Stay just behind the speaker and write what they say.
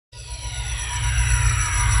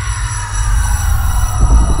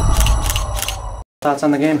Thoughts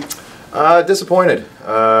on the game? Disappointed.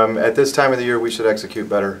 At this time of the year, we should execute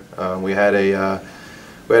better. We had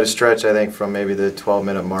a stretch, I think, from maybe the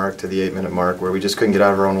 12-minute mark to the 8-minute mark where we just couldn't get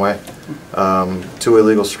out of our own way. 2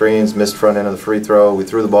 illegal screens, missed front end of the free throw. We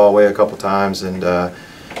threw the ball away a couple times, and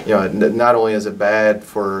you know, not only is it bad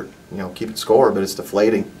for keeping score, but it's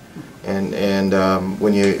deflating. And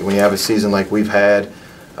when you have a season like we've had,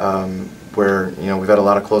 where we've had a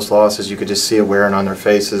lot of close losses, you could just see it wearing on their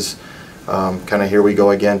faces. Kind of here we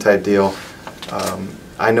go again type deal.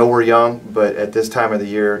 I know we're young, but at this time of the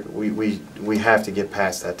year, we have to get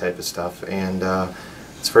past that type of stuff, and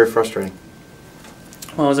it's very frustrating.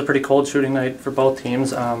 Well, it was a pretty cold shooting night for both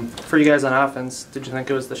teams. For you guys on offense, did you think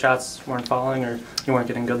it was the shots weren't falling, or you weren't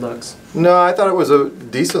getting good looks? No, I thought it was a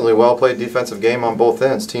decently well-played defensive game on both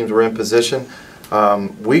ends. Teams were in position.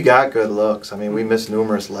 We got good looks. I mean, we missed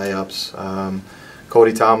numerous layups.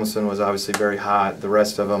 Cody Tomlinson was obviously very hot. The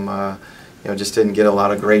rest of them, just didn't get a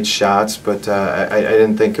lot of great shots. But I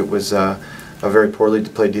didn't think it was a very poorly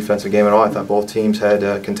played defensive game at all. I thought both teams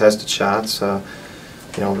had contested shots. In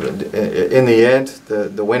the end,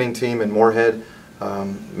 the winning team in Moorhead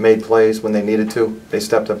made plays when they needed to. They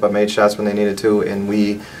stepped up and made shots when they needed to, and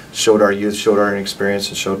we showed our youth, showed our inexperience,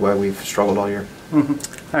 and showed why we've struggled all year.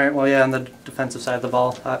 Mm-hmm. All right. Well, yeah, on the defensive side of the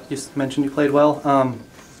ball, you mentioned you played well.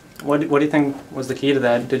 What do you think was the key to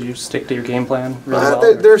that? Did you stick to your game plan really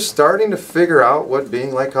well? They're starting to figure out what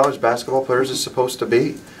being like college basketball players is supposed to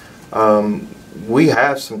be. We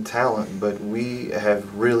have some talent, but we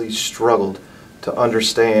have really struggled to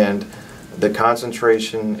understand the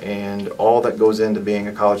concentration and all that goes into being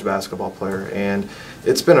a college basketball player. And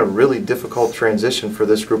it's been a really difficult transition for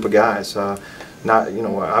this group of guys.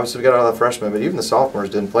 Obviously we got all the freshmen, but even the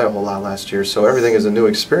sophomores didn't play a whole lot last year, so everything is a new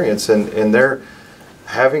experience, and they're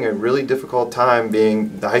having a really difficult time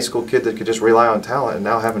being the high school kid that could just rely on talent and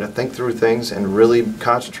now having to think through things and really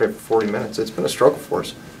concentrate for 40 minutes. It's been a struggle for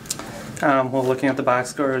us. Well, looking at the box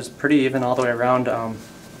score, it's pretty even all the way around.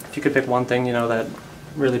 If you could pick one thing, that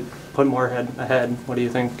really put Moorhead ahead, what do you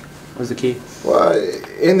think was the key? Well,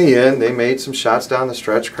 in the end, they made some shots down the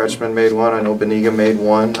stretch. Kretschmann made one. I know Beniga made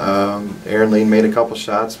one. Aaron Lean made a couple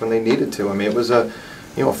shots when they needed to. I mean, it was a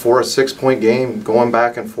 4 or 6 point game going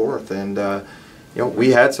back and forth, and we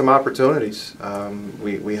had some opportunities.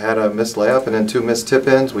 We had a missed layup and then 2 missed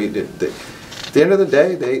tip-ins. At the end of the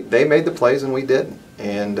day, they made the plays and we didn't.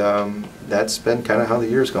 And that's been kind of how the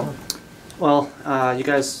year's gone. Well, you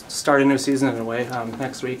guys start a new season in a way.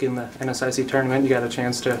 Next week in the NSIC tournament, you got a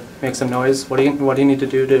chance to make some noise. What do you need to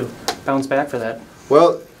do to bounce back for that?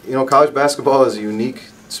 Well, college basketball is a unique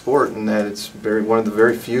sport in that it's one of the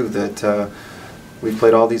very few that we've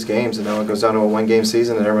played all these games, and now it goes down to a 1-game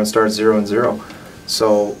season and everyone starts 0-0.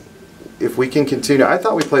 So if we can continue, I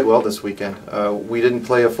thought we played well this weekend. We didn't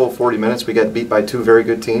play a full 40 minutes. We got beat by 2 very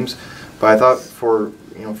good teams, but I thought for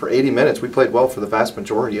 80 minutes we played well for the vast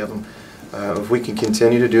majority of them. If we can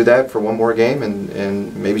continue to do that for one more game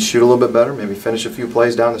and maybe shoot a little bit better, maybe finish a few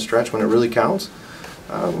plays down the stretch when it really counts,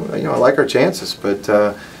 I like our chances. But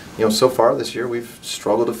so far this year we've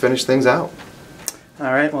struggled to finish things out.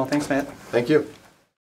 All right. Well, thanks, Matt. Thank you.